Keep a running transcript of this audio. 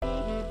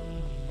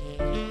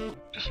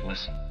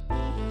listen.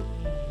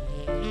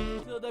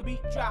 Till the beat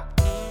drop.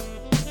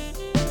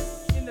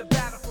 In the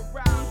battle for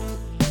round.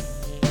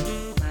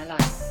 My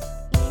life.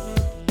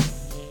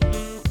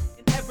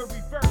 In every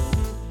verse.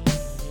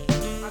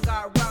 I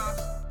got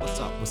rhymes.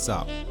 What's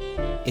up?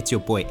 It's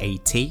your boy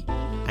AT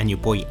and your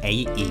boy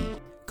AE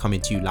coming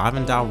to you live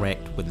and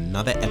direct with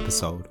another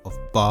episode of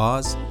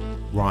Bars,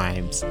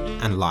 Rhymes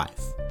and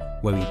Life,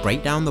 where we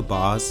break down the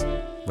bars,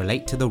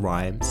 relate to the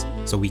rhymes,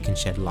 so we can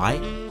shed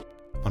light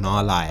on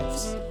our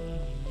lives.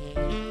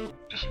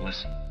 Just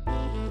listen.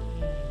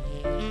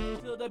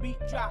 Till the beat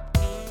drop.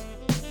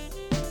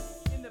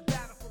 In the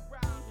battle for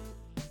round.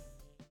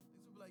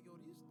 Like, yo,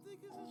 these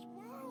niggas is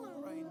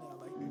wildin' right now.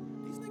 Like,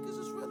 these niggas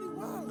is really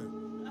wildin'.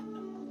 You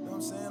know what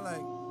I'm saying?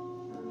 Like,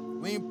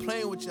 we ain't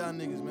playing with y'all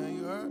niggas, man.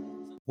 You heard?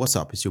 What's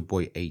up? It's your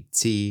boy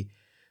AT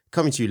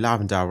coming to you live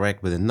and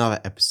direct with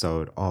another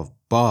episode of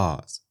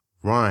Bars,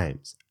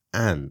 Rhymes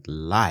and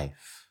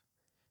Life.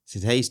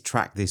 Today's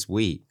track this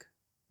week,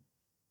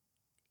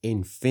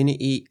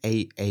 Infinity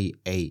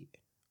 888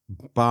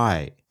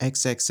 by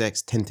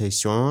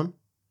XXXTENTACION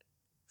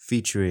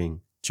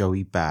featuring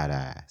Joey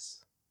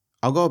Badass.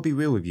 I gotta be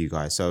real with you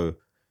guys. So,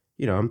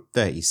 I'm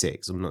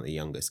 36. I'm not the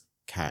youngest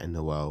cat in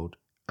the world.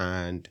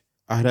 And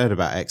I had heard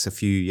about X a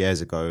few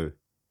years ago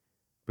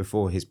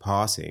before his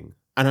passing.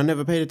 And I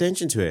never paid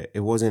attention to it.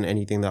 It wasn't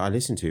anything that I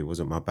listened to. It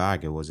wasn't my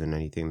bag. It wasn't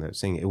anything that I was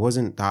singing. It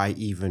wasn't that I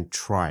even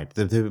tried.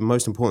 The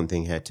most important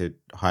thing here to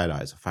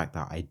highlight is the fact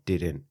that I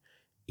didn't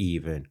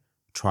even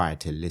try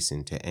to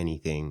listen to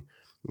anything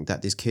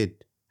that this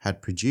kid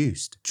had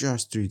produced.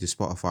 Just through the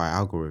Spotify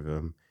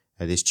algorithm,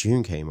 this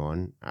tune came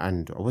on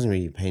and I wasn't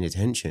really paying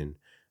attention.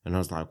 And I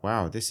was like,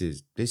 wow, this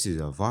is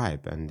a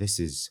vibe. And this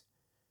is,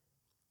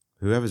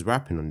 whoever's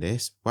rapping on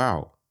this,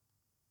 wow,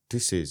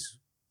 this is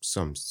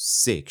some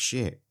sick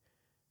shit.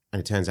 And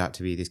it turns out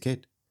to be this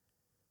kid.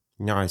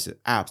 Now, it's an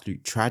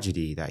absolute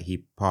tragedy that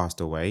he passed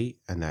away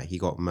and that he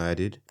got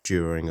murdered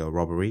during a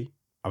robbery.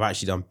 I've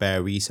actually done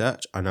bare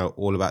research. I know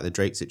all about the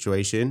Drake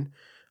situation.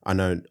 I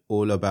know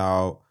all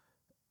about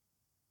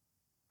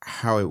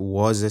how it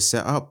was a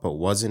setup, but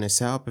wasn't a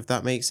setup, if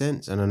that makes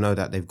sense. And I know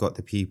that they've got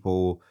the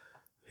people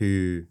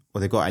they've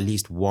got at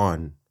least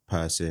one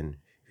person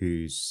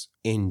who's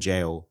in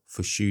jail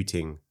for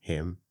shooting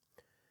him.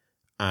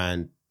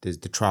 And there's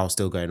the trial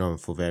still going on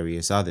for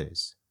various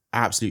others.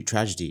 Absolute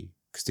tragedy,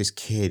 because this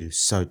kid is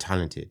so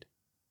talented,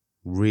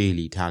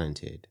 really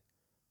talented.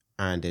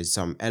 And there's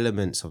some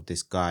elements of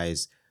this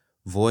guy's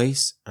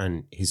voice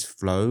and his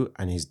flow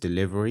and his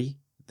delivery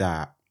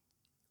that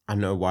I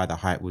know why the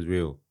hype was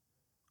real.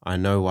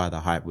 And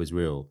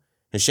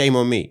shame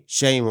on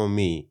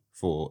me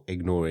for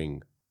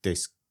ignoring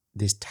this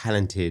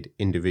talented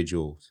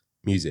individual's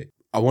music.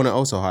 I want to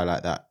also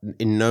highlight that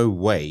in no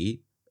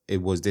way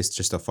it was this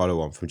just a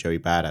follow-on from Joey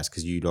Badass,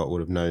 because you lot would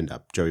have known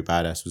that Joey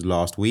Badass was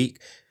last week.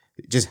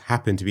 It just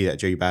happened to be that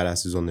Joey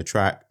Badass was on the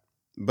track,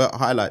 but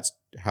highlights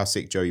how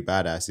sick Joey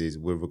Badass is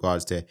with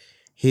regards to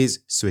his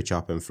switch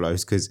up and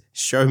flows, because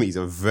Show Me's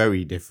a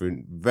very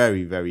different,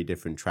 very, very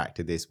different track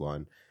to this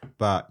one.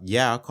 But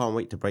yeah, I can't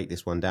wait to break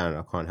this one down.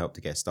 I can't help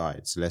to get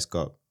started, so let's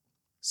go.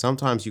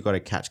 Sometimes you got to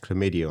catch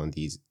chlamydia on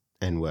these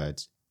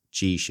N-words.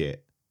 G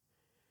shit.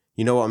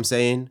 You know what I'm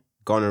saying?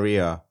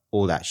 Gonorrhea,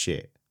 all that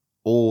shit.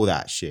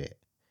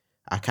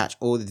 I catch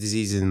all the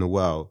diseases in the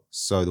world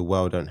so the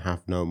world don't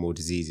have no more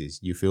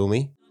diseases. You feel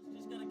me?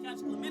 Just gotta catch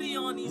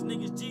chlamydia on these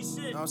niggas, G shit.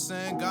 You know what I'm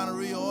saying?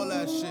 Gonorrhea, all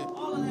that shit.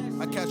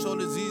 I catch all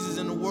the diseases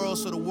in the world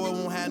so the world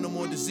won't have no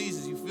more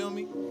diseases. You feel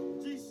me?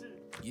 G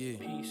shit. Yeah.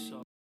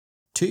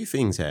 Two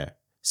things here.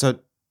 So,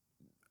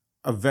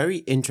 a very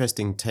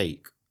interesting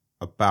take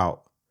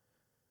about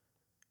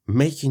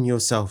making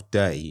yourself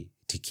dirty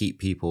to keep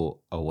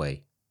people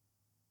away.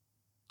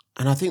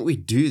 And I think we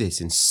do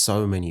this in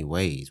so many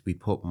ways. We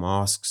put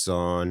masks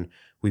on,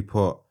 we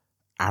put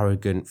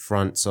arrogant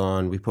fronts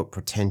on, we put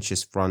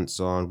pretentious fronts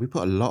on, we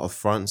put a lot of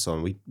fronts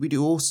on. We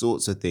do all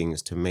sorts of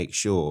things to make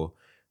sure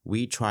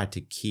we try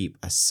to keep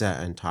a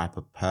certain type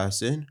of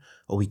person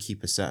or we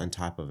keep a certain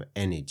type of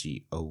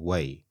energy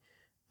away.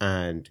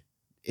 And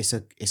it's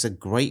a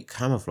great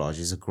camouflage.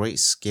 It's a great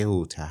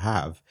skill to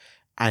have.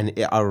 And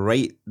I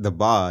rate the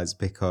bars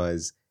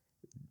because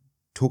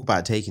talk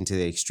about taking to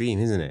the extreme,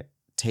 isn't it?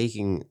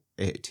 Taking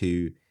it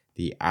to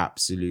the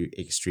absolute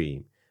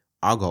extreme.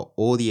 I got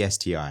all the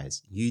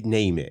STIs, you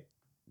name it,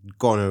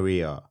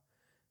 gonorrhea,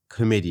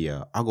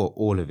 chlamydia, I got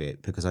all of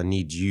it because I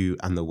need you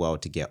and the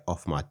world to get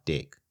off my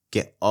dick.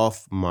 Get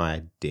off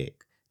my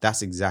dick.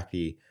 That's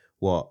exactly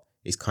what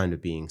is kind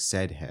of being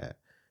said here.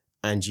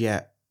 And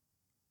yet,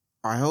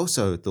 I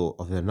also thought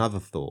of another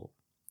thought,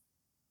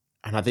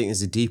 and I think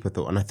it's a deeper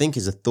thought, and I think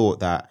it's a thought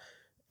that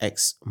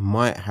X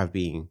might have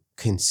been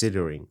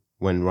considering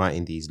when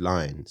writing these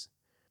lines.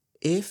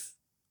 If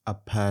a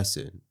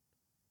person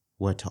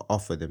were to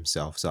offer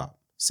themselves up,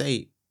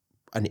 say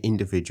an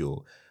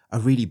individual, a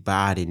really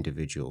bad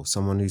individual,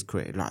 someone who's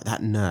created like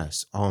that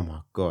nurse, oh my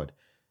God.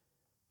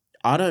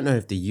 I don't know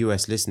if the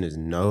US listeners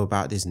know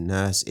about this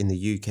nurse in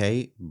the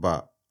UK,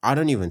 but I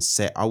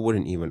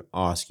wouldn't even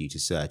ask you to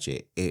search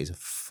it. It is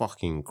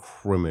fucking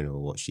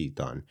criminal what she's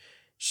done.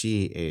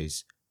 She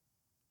is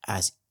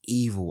as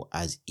evil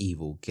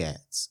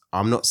gets.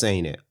 I'm not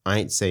saying it. I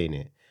ain't saying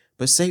it.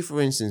 But say,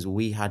 for instance,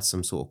 we had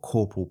some sort of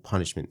corporal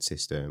punishment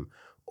system,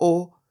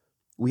 or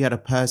we had a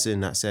person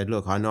that said,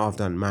 look, I know I've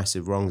done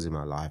massive wrongs in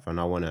my life and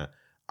I want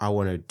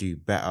to do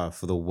better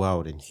for the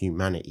world and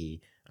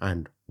humanity.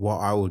 And what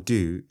I will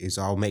do is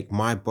I'll make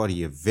my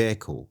body a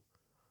vehicle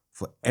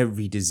for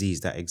every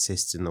disease that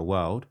exists in the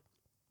world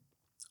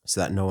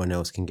so that no one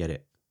else can get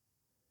it.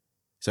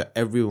 So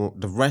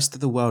the rest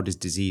of the world is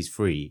disease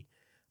free,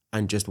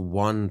 and just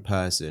one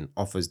person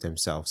offers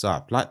themselves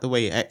up. Like the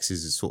way X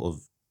is sort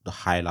of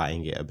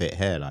highlighting it a bit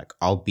here. Like,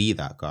 I'll be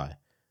that guy.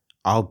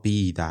 I'll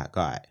be that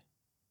guy.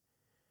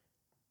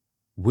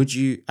 Would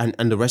you, and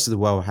the rest of the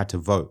world had to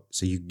vote.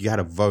 So you had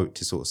to vote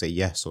to sort of say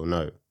yes or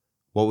no.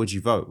 What would you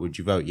vote? Would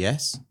you vote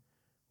yes?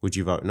 Would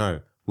you vote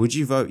no? Would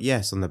you vote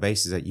yes on the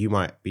basis that you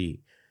might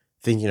be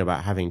thinking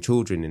about having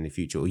children in the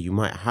future, or you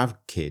might have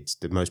kids,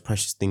 the most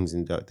precious things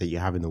that you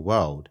have in the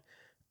world,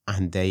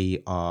 and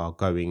they are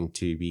going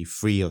to be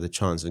free of the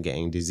chance of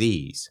getting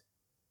disease?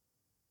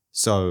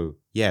 So,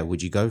 yeah,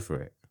 would you go for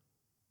it?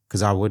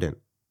 Because I wouldn't.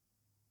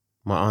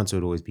 My answer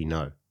would always be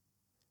no.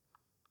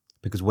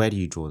 Because where do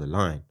you draw the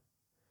line?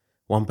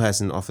 One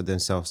person offered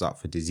themselves up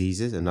for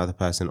diseases, another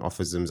person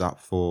offers them up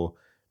for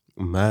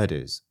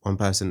murders. One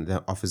person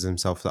that offers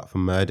themselves up for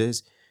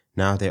murders,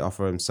 now they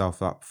offer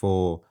themselves up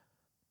for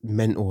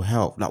mental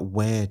health. Like,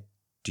 where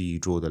do you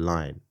draw the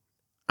line?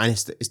 And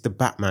it's the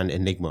Batman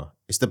enigma.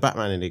 It's the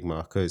Batman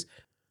enigma, because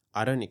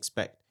I don't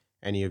expect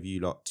any of you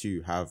lot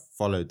to have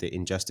followed the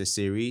Injustice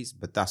series,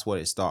 but that's what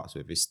it starts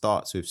with. It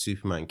starts with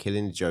Superman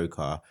killing the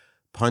Joker,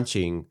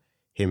 punching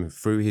him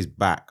through his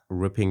back,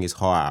 ripping his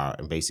heart out,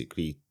 and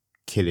basically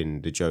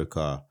killing the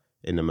Joker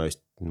in the most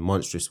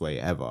monstrous way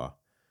ever,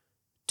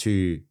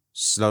 to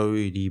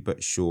slowly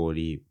but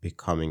surely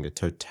becoming a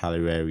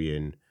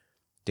totalitarian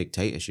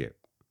dictatorship.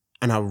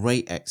 And I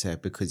rate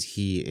XF because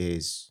he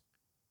is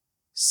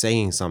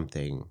saying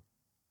something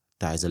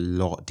that is a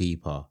lot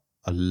deeper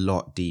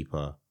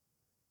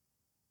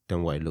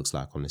than what it looks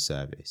like on the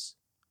surface.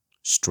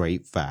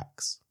 Straight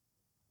facts.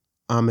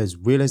 I'm as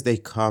real as they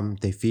come,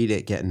 they feel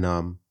it get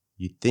numb.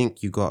 You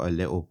think you got a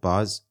little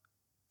buzz,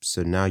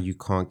 so now you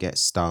can't get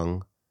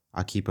stung.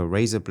 I keep a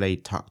razor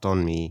blade tucked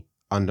on me,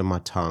 under my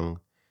tongue.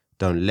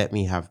 Don't let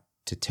me have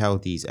to tell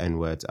these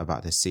N-words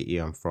about the city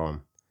I'm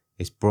from.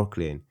 It's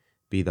Brooklyn,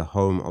 be the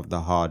home of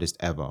the hardest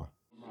ever.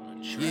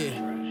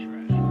 Yeah.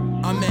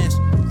 I'm as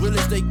real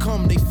as they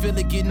come, they feel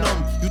it get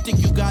numb. You think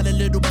you got a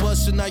little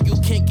buzz, so now you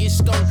can't get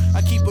stung.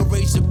 I keep a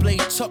razor blade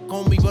tucked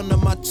on me under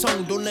my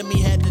tongue. Don't let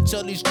me have to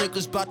tell these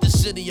niggas about the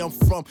city I'm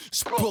from.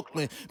 It's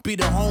Brooklyn, be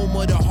the home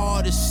of the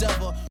hardest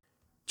ever.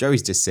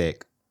 Joey's just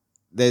sick.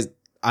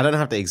 I don't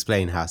have to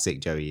explain how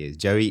sick Joey is.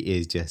 Joey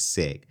is just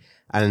sick.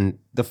 And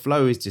the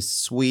flow is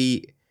just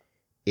sweet.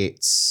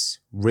 It's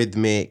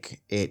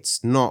rhythmic.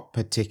 It's not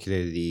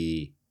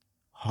particularly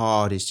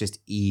hard. It's just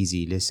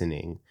easy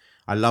listening.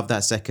 I love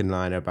that second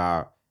line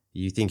about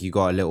you think you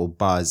got a little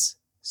buzz,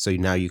 so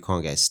now you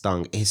can't get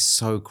stung. It's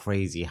so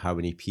crazy how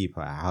many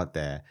people are out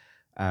there.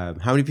 How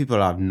many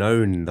people I've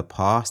known in the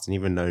past and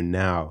even know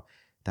now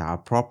that are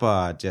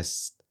proper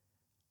just...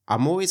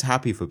 I'm always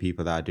happy for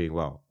people that are doing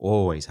well.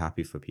 Always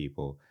happy for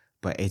people.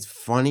 But it's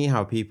funny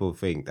how people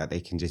think that they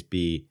can just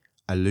be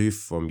aloof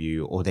from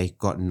you, or they've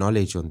got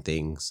knowledge on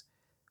things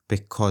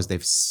because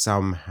they've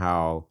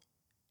somehow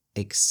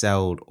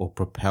excelled or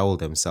propelled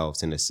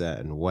themselves in a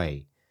certain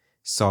way.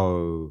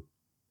 So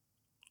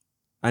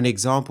an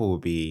example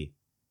would be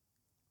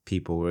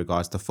people with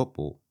regards to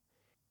football.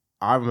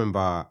 I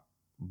remember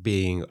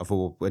being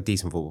a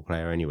decent football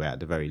player anyway, at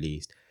the very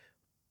least,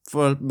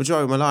 for a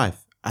majority of my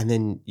life. And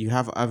then you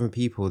have other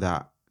people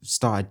that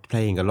started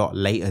playing a lot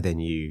later than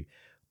you,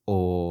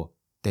 or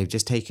they've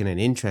just taken an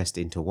interest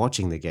into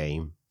watching the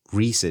game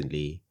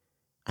recently,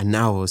 and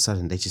now all of a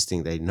sudden they just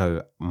think they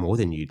know more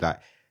than you.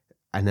 Like,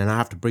 and then I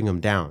have to bring them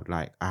down.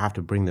 Like, I have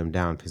to bring them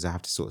down because I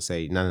have to sort of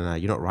say, no,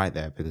 you're not right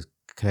there, because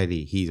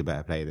clearly he's a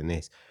better player than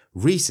this.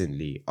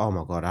 Recently, oh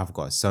my God, I've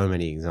got so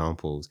many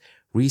examples.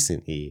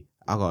 Recently,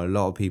 I got a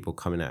lot of people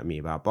coming at me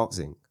about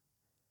boxing.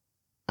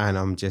 And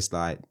I'm just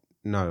like,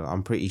 no,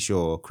 I'm pretty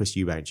sure Chris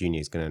Eubank Jr.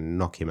 is going to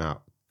knock him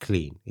out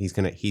clean. He's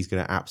gonna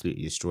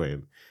absolutely destroy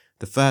him.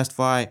 The first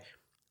fight,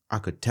 I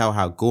could tell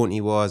how gaunt he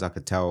was. I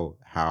could tell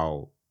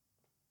how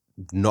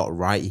not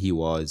right he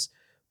was.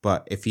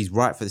 But if he's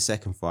right for the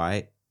second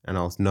fight, and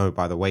I'll know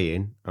by the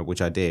weigh-in,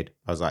 which I did,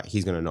 I was like,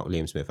 he's going to knock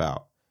Liam Smith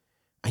out.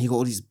 And you got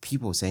all these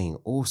people saying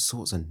all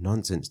sorts of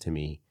nonsense to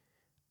me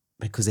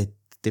because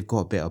they've got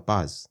a bit of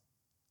buzz.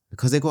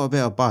 Because they've got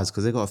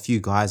a few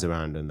guys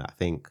around them that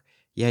think,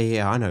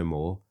 yeah, I know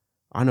more.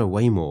 I know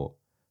way more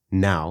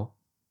now.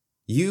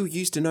 You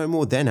used to know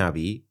more then,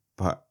 Abby,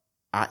 but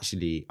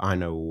actually I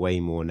know way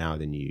more now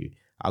than you.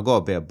 I got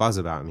a bit of buzz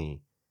about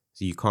me,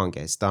 so you can't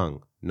get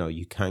stung. No,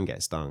 you can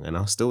get stung, and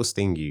I'll still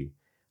sting you.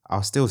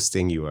 I'll still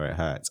sting you where it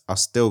hurts. I've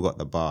still got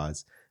the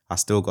bars. I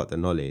still got the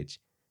knowledge.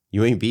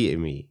 You ain't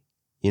beating me.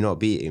 You're not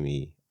beating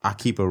me. I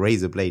keep a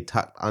razor blade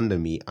tucked under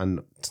me,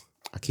 and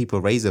I keep a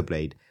razor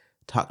blade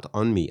tucked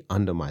on me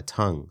under my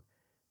tongue.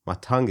 My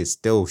tongue is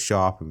still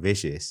sharp and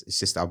vicious. It's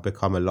just I've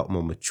become a lot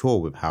more mature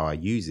with how I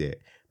use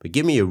it. But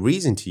give me a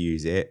reason to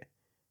use it,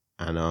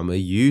 and I'ma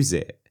use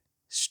it.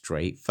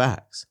 Straight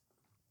facts.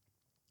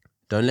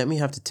 Don't let me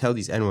have to tell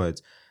these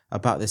N-words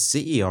about the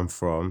city I'm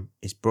from.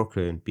 Is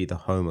Brooklyn be the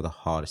home of the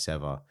hardest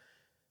ever?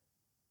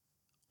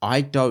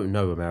 I don't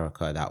know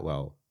America that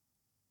well.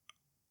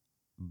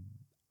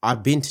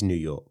 I've been to New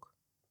York.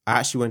 I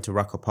actually went to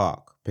Rucker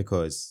Park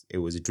because it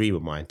was a dream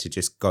of mine to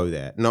just go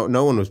there.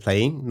 No one was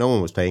playing. No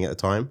one was playing at the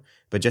time.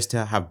 But just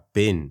to have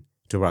been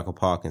to Rucker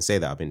Park and say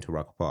that I've been to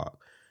Rucker Park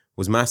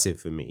was massive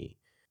for me.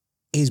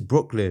 Is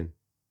Brooklyn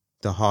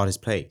the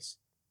hardest place?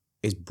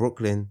 Is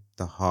Brooklyn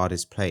the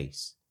hardest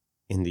place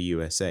in the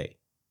USA?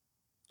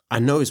 I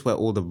know it's where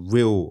all the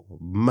real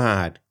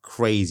mad,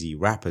 crazy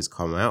rappers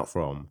come out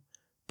from.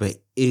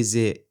 But is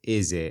it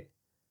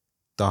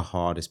the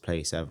hardest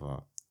place ever?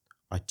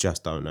 I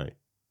just don't know.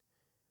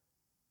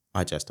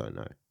 I just don't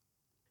know.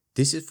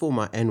 This is for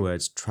my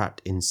N-words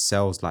trapped in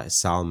cells like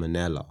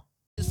salmonella.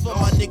 It's for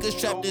my niggas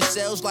trapped in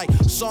cells like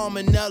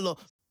salmonella.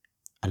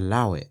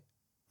 Allow it.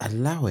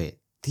 Allow it.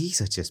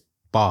 These are just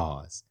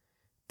bars.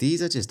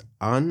 These are just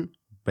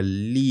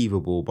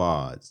unbelievable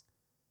bars.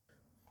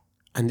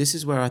 And this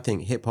is where I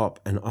think hip-hop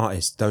and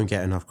artists don't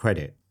get enough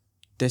credit.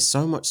 There's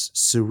so much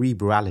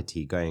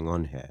cerebrality going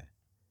on here.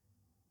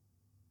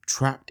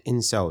 Trapped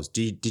in cells.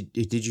 Did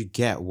you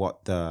get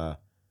what the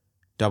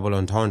double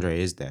entendre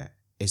is there?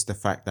 It's the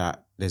fact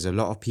that there's a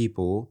lot of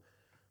people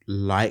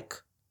like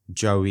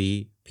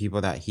Joey,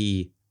 people that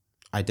he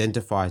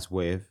identifies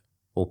with,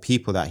 or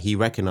people that he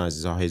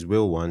recognizes are his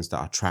real ones that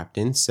are trapped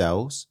in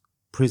cells,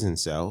 prison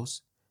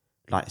cells,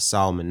 like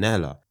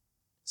salmonella.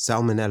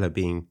 Salmonella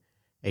being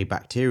a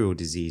bacterial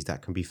disease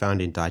that can be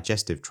found in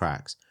digestive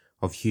tracts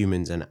of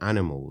humans and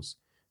animals.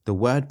 The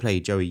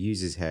wordplay Joey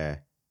uses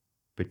here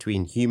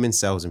between human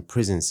cells and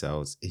prison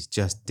cells is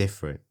just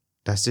different.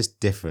 That's just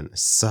different.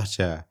 Such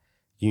a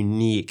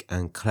unique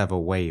and clever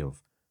way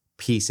of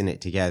piecing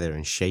it together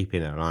and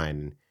shaping a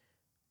line.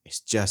 It's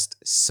just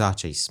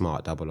such a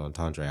smart double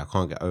entendre. I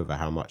can't get over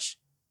how much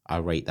I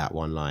rate that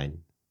one line.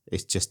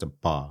 It's just a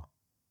bar.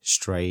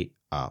 Straight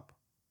up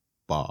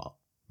bar.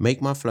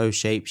 Make my flow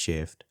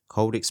shapeshift,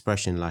 cold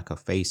expression like a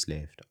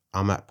facelift.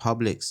 I'm at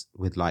Publix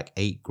with like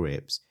 8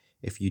 grips.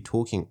 If you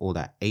talking all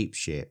that ape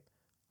shit,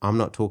 I'm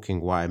not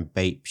talking why I'm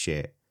bape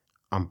shit.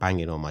 I'm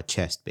banging on my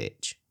chest,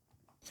 bitch.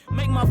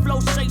 Make my flow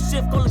shape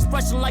shift, cold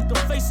expression like a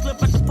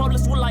facelift. At the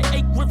Publix with like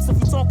 8 grips.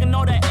 If you talking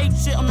all that ape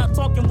shit, I'm not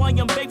talking why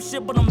I'm babe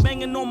shit, but I'm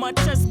banging on my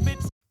chest,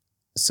 bitch.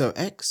 So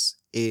X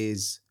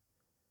is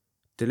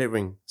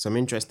delivering some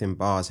interesting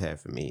bars here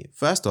for me.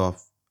 First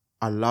off,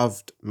 I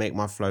loved Make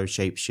My Flow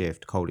Shape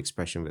Shift, cold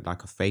expression with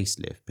like a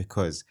facelift,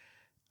 because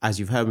as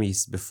you've heard me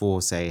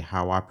before say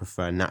how I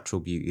prefer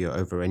natural beauty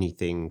over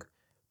anything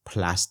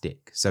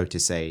plastic, so to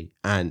say,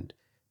 and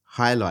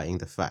highlighting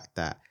the fact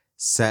that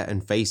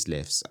certain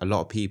facelifts, a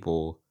lot of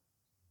people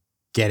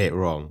get it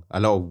wrong.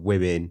 A lot of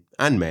women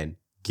and men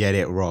get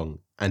it wrong,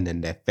 and then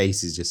their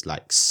face is just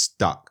like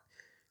stuck.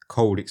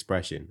 Cold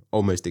expression,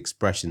 almost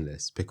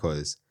expressionless,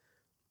 because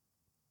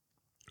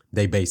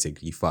they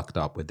basically fucked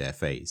up with their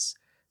face.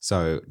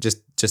 So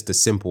just a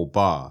simple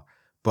bar.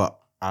 But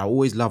I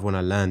always love when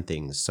I learn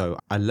things. So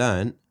I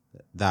learned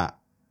that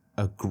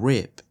a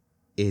grip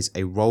is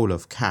a roll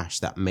of cash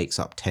that makes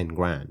up 10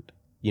 grand.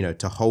 You know,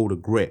 to hold a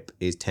grip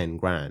is 10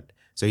 grand.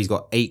 So he's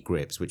got 8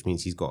 grips, which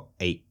means he's got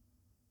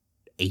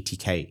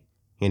 80K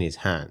in his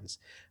hands.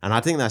 And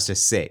I think that's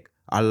just sick.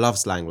 I love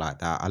slang like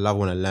that. I love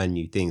when I learn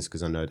new things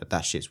because I know that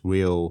that shit's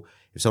real.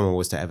 If someone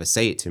was to ever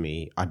say it to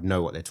me, I'd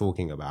know what they're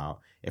talking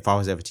about. If I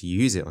was ever to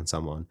use it on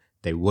someone,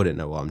 they wouldn't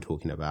know what I'm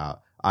talking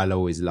about. I'll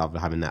always love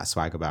having that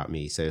swag about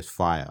me, so it's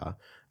fire.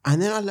 And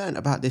then I learned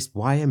about this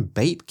YM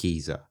Bape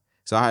geezer.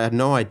 So I had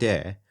no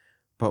idea,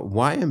 but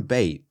YM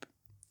Bape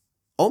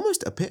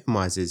almost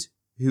epitomizes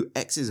who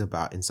X is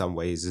about in some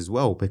ways as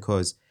well,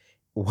 because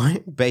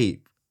YM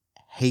Bape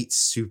hates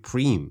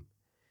Supreme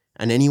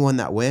and anyone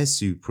that wears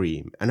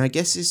Supreme. And I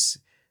guess it's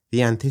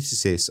the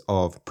antithesis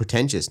of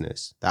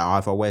pretentiousness, that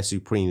if I wear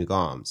Supreme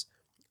garms,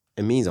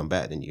 it means I'm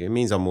better than you. It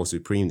means I'm more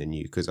supreme than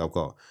you because I've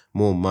got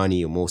more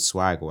money or more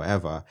swag or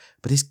whatever.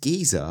 But this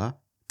geezer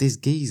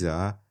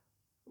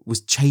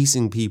was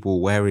chasing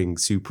people wearing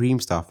Supreme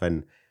stuff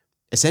and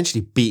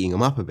essentially beating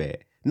them up a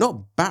bit.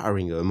 Not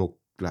battering them or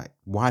like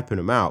wiping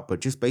them out,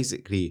 but just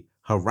basically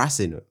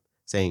harassing them,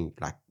 saying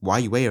like, why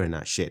are you wearing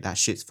that shit? That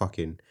shit's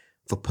fucking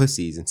for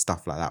pussies and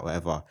stuff like that,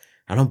 whatever.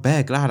 And I'm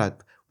bare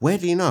glad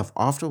weirdly enough,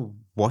 after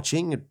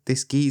watching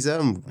this geezer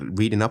and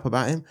reading up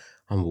about him,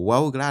 I'm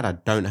well glad I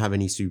don't have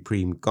any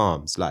Supreme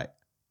garms. Like,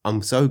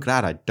 I'm so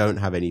glad I don't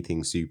have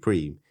anything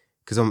Supreme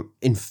because I'm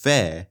in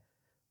fear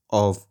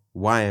of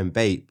YM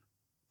Bape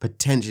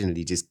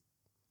potentially just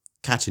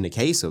catching a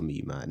case on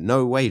me, man.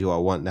 No way do I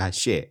want that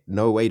shit.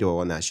 No way do I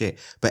want that shit.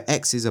 But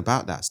X is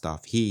about that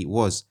stuff. He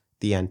was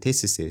the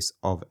antithesis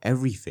of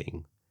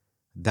everything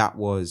that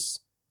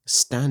was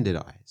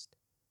standardized.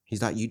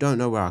 He's like, you don't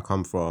know where I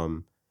come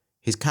from.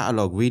 His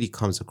catalogue really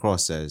comes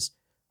across as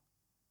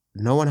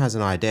no one has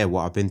an idea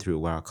what I've been through,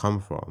 where I come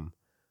from,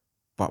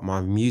 but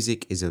my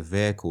music is a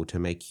vehicle to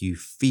make you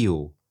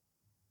feel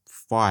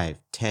 5,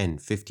 10,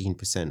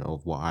 15%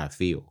 of what I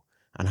feel.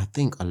 And I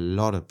think a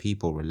lot of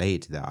people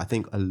relate to that.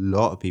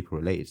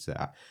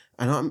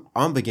 And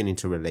I'm beginning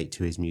to relate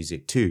to his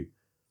music too.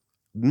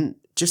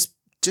 Just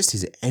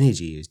his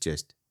energy is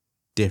just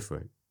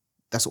different.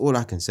 That's all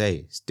I can say.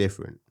 It's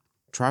different.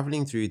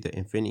 Traveling through the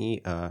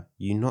infinity,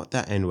 you not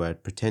that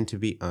N-word, pretend to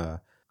be,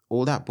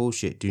 all that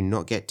bullshit, do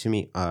not get to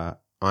me, I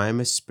am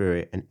a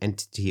spirit, an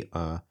entity,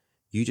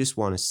 you just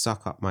want to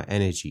suck up my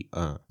energy,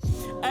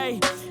 Hey,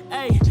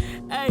 hey,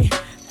 hey,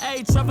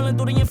 hey, traveling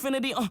through the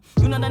infinity,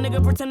 you know that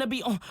nigga pretend to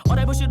be, all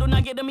that bullshit do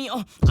not get to me,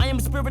 I am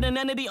a spirit and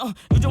entity, you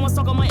just want to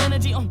suck up my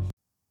energy,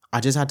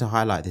 I just had to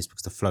highlight this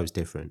because the flow is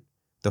different.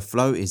 The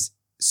flow is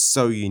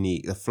so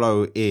unique. The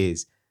flow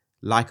is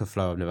like a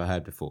flow I've never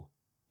heard before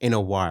in a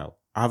while.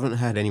 I haven't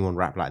heard anyone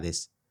rap like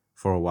this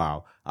for a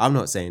while. I'm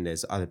not saying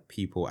there's other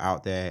people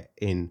out there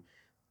in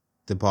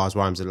the Bars,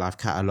 Rhymes and Life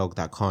catalogue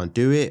that can't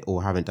do it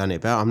or haven't done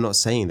it better. I'm not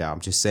saying that.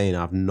 I'm just saying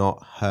I've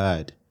not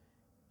heard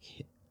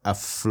a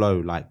flow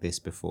like this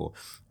before.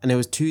 And there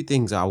was two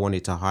things that I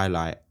wanted to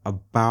highlight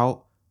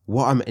about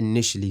what I'm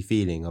initially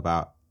feeling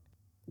about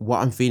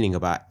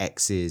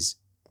X's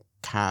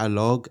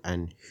catalogue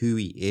and who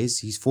he is.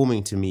 He's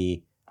forming to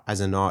me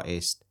as an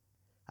artist,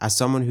 as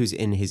someone who's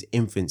in his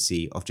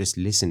infancy of just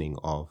listening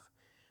of.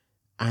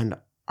 And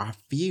I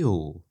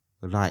feel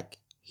like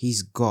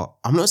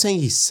I'm not saying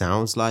he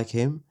sounds like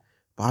him,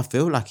 but I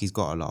feel like he's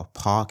got a lot of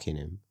Park in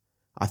him.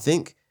 I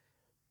think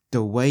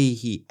the way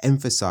he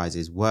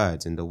emphasizes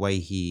words and the way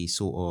he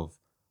sort of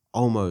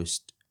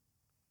almost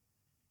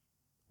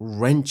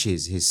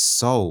wrenches his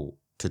soul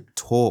to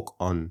talk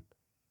on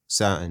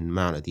certain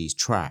amount of these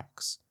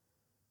tracks,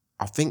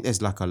 I think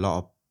there's like a lot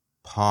of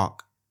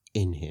Park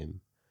in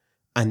him.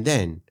 And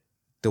then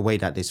the way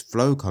that this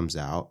flow comes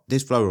out,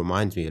 this flow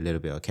reminds me a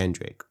little bit of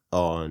Kendrick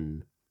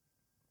on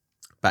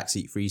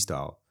Backseat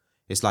Freestyle.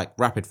 It's like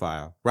rapid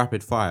fire,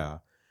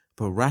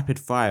 but rapid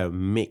fire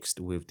mixed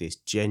with this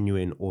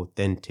genuine,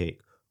 authentic,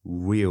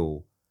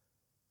 real,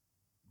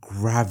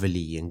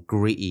 gravelly and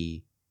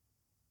gritty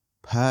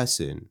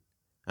person.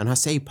 And I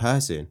say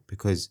person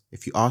because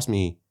if you ask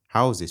me,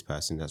 how is this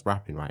person that's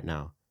rapping right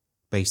now,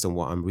 based on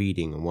what I'm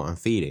reading and what I'm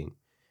feeling,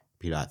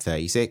 be like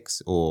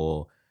 36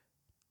 or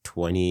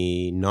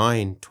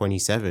 29,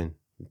 27.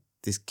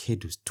 This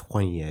kid was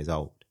 20 years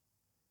old.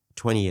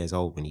 20 years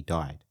old when he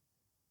died.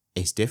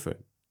 It's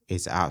different.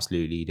 It's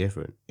absolutely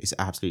different.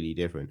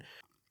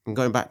 And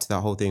going back to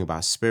that whole thing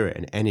about spirit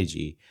and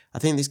energy, I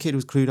think this kid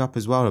was clued up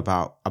as well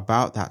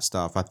about that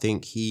stuff. I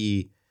think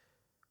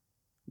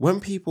when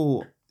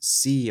people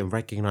see and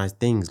recognize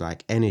things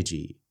like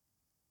energy,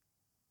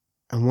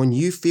 and when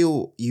you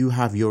feel you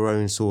have your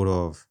own sort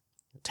of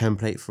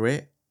template for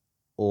it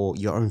or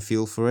your own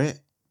feel for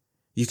it,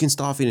 you can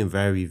start feeling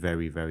very,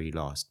 very, very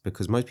lost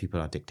because most people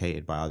are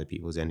dictated by other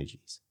people's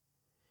energies.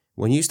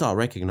 When you start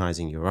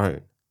recognizing your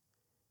own,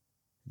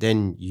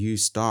 then you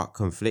start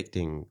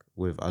conflicting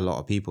with a lot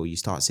of people. You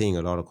start seeing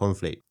a lot of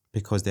conflict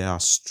because there are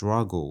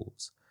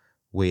struggles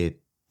with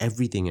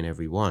everything and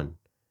everyone.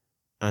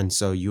 And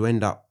so you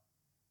end up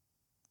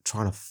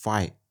trying to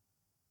fight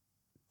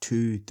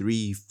 200,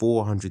 300,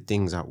 400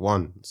 things at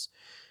once.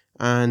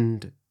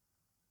 And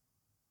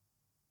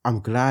I'm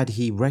glad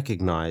he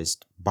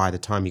recognized by the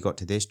time he got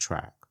to this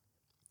track,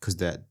 because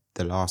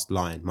my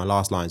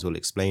last lines will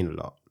explain a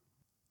lot.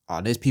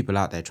 There's people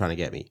out there trying to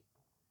get me.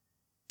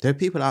 There are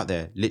people out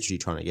there literally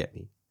trying to get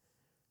me.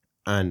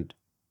 And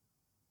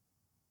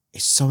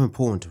it's so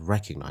important to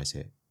recognize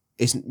it.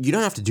 You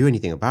don't have to do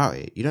anything about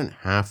it. You don't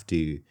have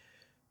to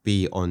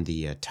be on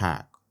the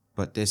attack.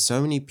 But there's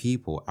so many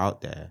people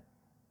out there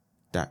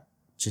that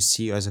just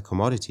see you as a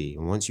commodity.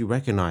 And once you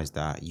recognize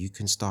that, you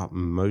can start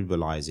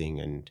mobilizing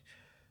and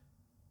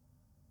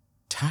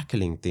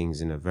tackling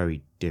things in a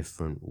very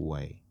different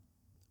way.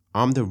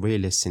 I'm the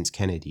realist since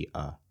Kennedy.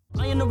 I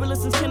am the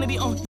realist since Kennedy.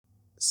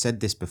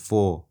 Said this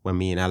before when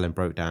me and Alan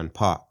broke down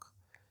Park.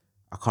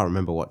 I can't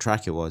remember what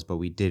track it was, but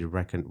we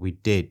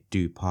did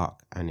do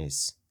Park, and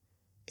it's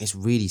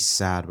really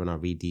sad when I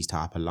read these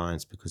type of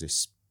lines because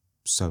it's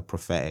so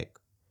prophetic.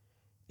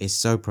 It's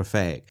so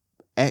prophetic.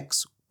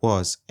 X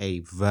was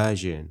a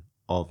version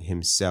of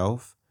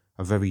himself,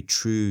 a very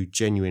true,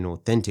 genuine,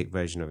 authentic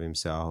version of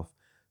himself,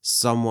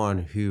 someone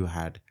who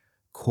had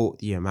caught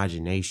the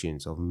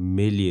imaginations of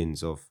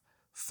millions of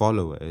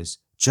followers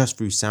just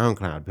through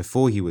SoundCloud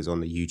before he was on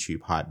the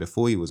YouTube hype,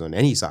 before he was on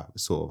any sort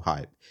of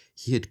hype.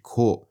 He had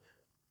caught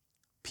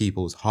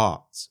people's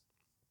hearts.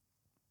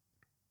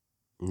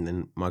 And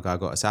then my guy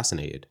got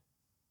assassinated.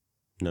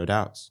 No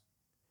doubts.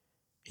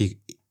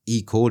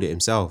 He called it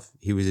himself.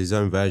 He was his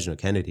own version of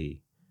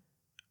Kennedy.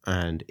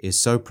 And it's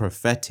so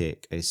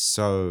prophetic. It's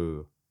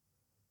so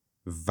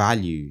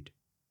valued.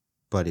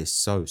 But it's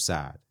so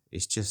sad.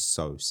 It's just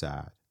so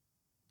sad.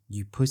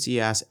 You pussy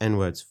ass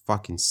N-words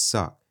fucking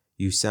suck.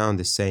 You sound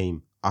the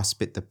same. I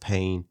spit the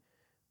pain.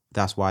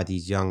 That's why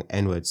these young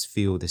N-words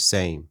feel the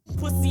same.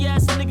 Pussy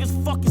ass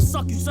niggas fucking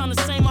suck, you sound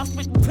the same, I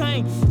spit the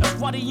pain. That's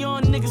why the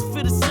young niggas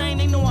feel the same,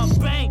 they know I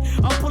bang.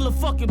 I'll pull a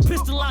fucking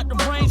pistol out the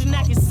range and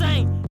act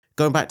insane.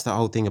 Going back to that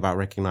whole thing about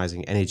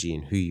recognizing energy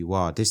and who you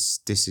are, this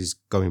is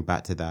going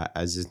back to that,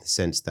 as in the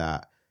sense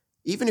that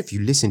even if you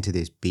listen to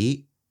this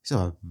beat, it's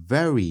a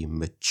very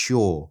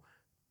mature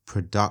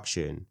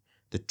production.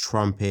 The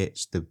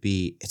trumpets, the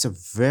beat, it's a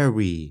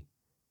very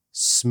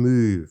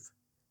smooth,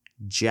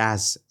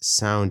 jazz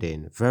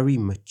sounding, very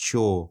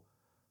mature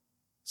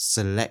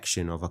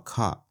selection of a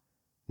cut.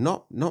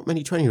 Not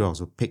many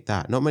 20-year-olds will pick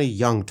that. Not many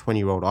young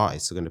 20-year-old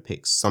artists are going to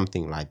pick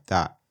something like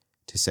that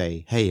to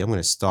say, hey, I'm going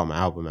to start my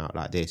album out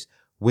like this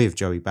with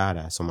Joey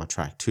Badass on my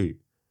track 2.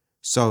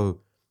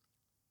 So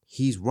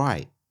he's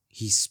right.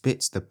 He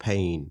spits the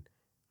pain,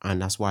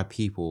 and that's why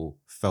people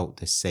felt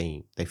the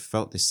same. They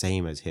felt the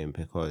same as him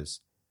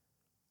because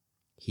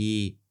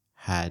he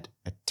had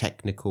a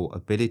technical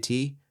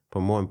ability,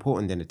 but more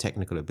important than a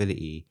technical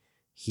ability,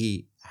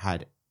 he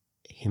had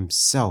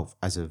himself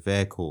as a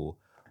vehicle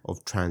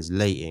of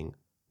translating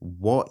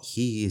what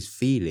he is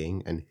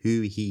feeling and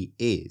who he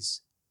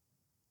is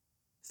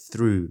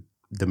through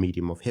the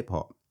medium of hip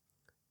hop,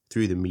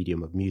 through the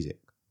medium of music.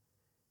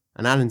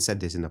 And Alan said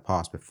this in the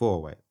past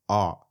before, where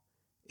art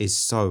is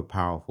so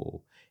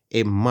powerful.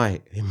 It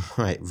might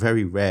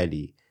very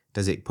rarely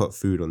does it put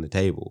food on the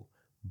table,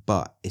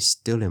 but it's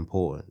still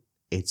important.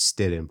 It's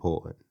still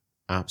important.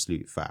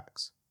 Absolute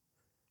facts.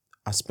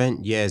 I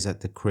spent years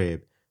at the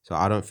crib, so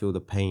I don't feel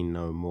the pain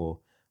no more.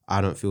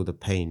 I don't feel the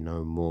pain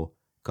no more.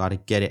 Gotta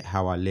get it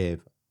how I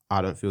live.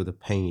 I don't feel the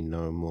pain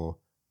no more.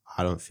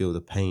 I don't feel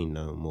the pain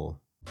no more.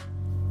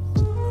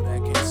 No,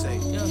 that can't say.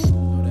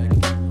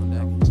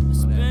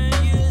 Spend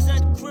years at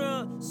the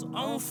crib, so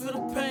I don't feel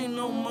the pain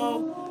no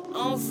more. I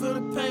don't feel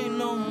the pain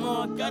no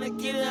more. Gotta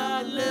get it how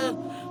I live.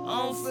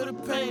 I don't feel the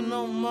pain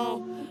no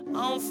more.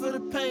 I don't feel the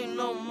pain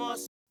no more.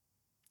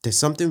 There's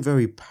something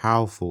very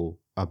powerful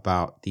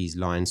about these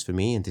lines for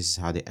me, and this is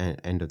how the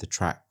end of the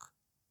track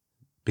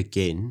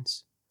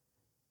begins.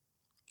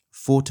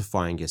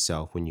 Fortifying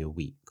yourself when you're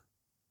weak.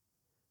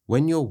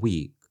 When you're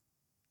weak,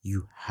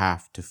 you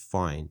have to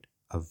find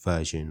a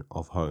version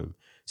of home.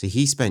 So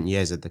he spent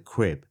years at the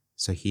crib,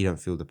 so he don't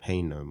feel the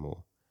pain no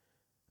more.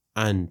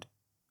 And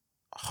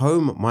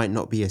home might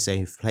not be a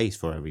safe place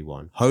for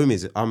everyone. Home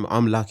is,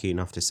 I'm lucky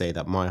enough to say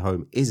that my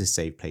home is a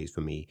safe place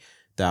for me.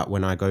 That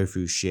when I go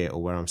through shit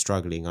or where I'm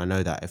struggling, I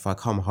know that if I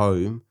come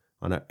home,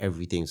 I know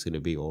everything's going to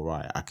be all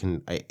right.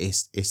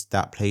 It's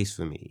that place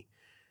for me.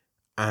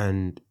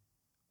 And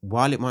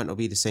while it might not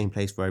be the same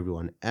place for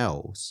everyone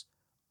else,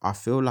 I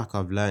feel like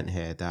I've learned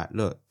here that,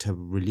 look, to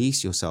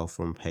release yourself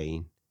from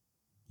pain,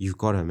 you've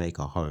got to make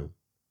a home.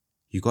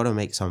 You've got to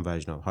make some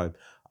version of home.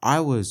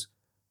 A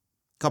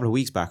couple of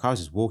weeks back, I was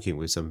just walking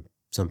with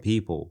some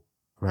people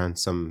around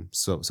some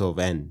sort of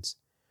ends.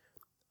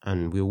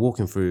 And we were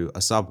walking through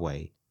a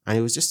subway, and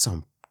it was just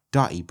some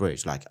dirty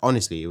bridge. Like,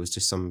 honestly, it was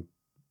just some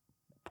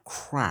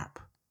crap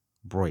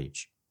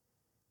bridge.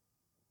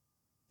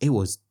 It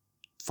was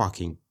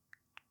fucking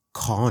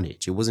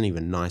carnage. It wasn't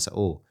even nice at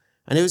all.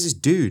 And it was this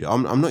dude.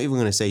 I'm not even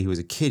going to say he was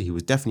a kid. He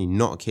was definitely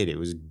not a kid. It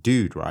was a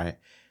dude, right?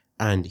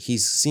 And he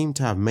seemed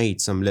to have made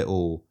some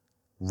little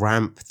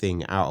ramp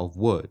thing out of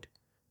wood.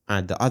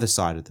 And the other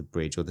side of the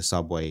bridge or the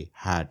subway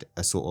had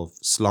a sort of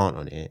slant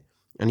on it.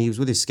 And he was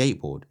with his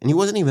skateboard. And he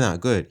wasn't even that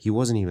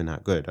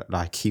good.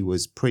 Like, he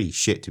was pretty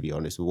shit, to be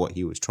honest, with what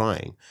he was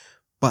trying.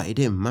 But it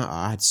didn't matter.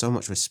 I had so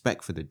much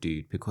respect for the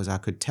dude because I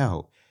could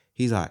tell.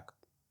 He's like,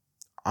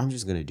 I'm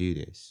just going to do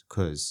this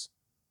because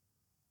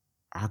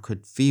I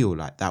could feel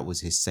like that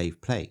was his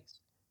safe place.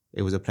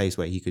 It was a place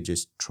where he could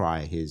just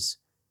try his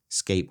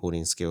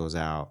skateboarding skills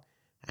out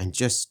and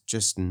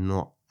just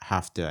not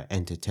have to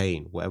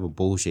entertain whatever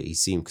bullshit he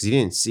seemed. Because he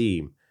didn't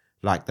seem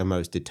like the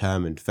most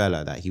determined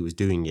fella that he was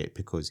doing it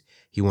because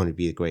he wanted to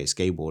be the greatest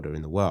skateboarder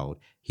in the world.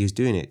 He was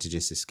doing it to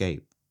just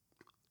escape.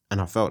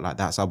 And I felt like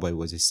that subway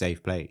was his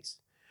safe place.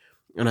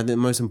 And I think the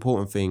most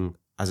important thing,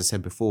 as I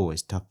said before,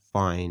 is to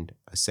find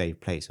a safe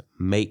place.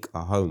 Make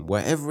a home.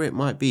 Wherever it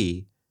might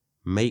be,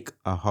 make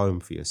a home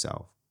for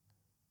yourself.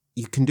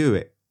 You can do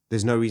it.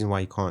 There's no reason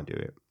why you can't do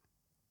it.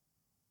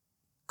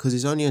 Because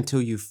it's only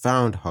until you've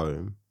found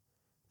home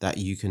that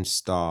you can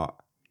start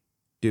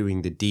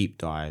doing the deep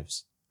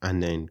dives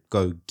and then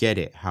go get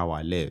it how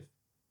I live.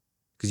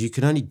 Because you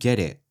can only get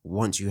it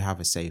once you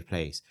have a safe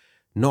place.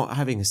 Not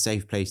having a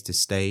safe place to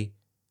stay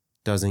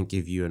doesn't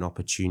give you an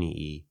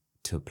opportunity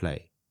to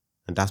play.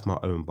 And that's my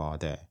own bar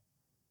there.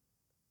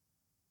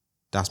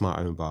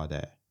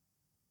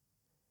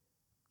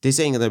 This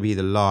ain't going to be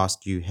the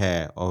last you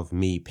hear of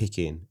me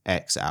picking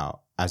X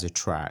out as a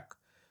track.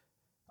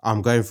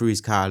 I'm going through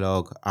his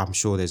catalogue. I'm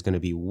sure there's going to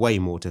be way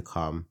more to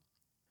come.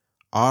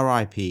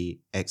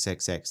 R.I.P.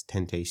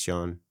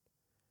 XXXTENTACION.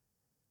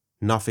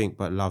 Nothing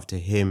but love to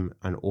him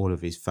and all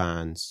of his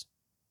fans.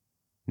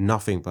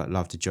 Nothing but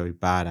love to Joey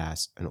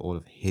Badass and all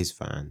of his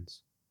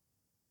fans.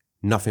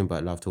 Nothing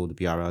but love to all the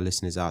BRL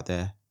listeners out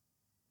there.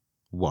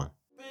 One.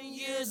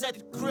 Yeah. years at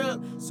the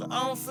crib, so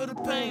I don't feel the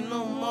pain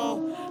no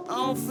more. I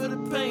don't feel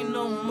the pain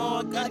no more.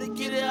 I gotta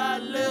get it how I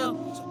live,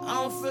 so I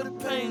don't feel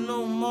the pain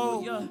no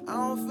more. I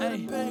don't feel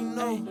the pain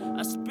no more.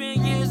 I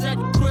spend years at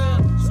the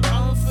crib, so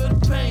I don't feel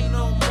the pain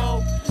no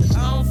more.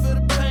 I don't feel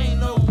the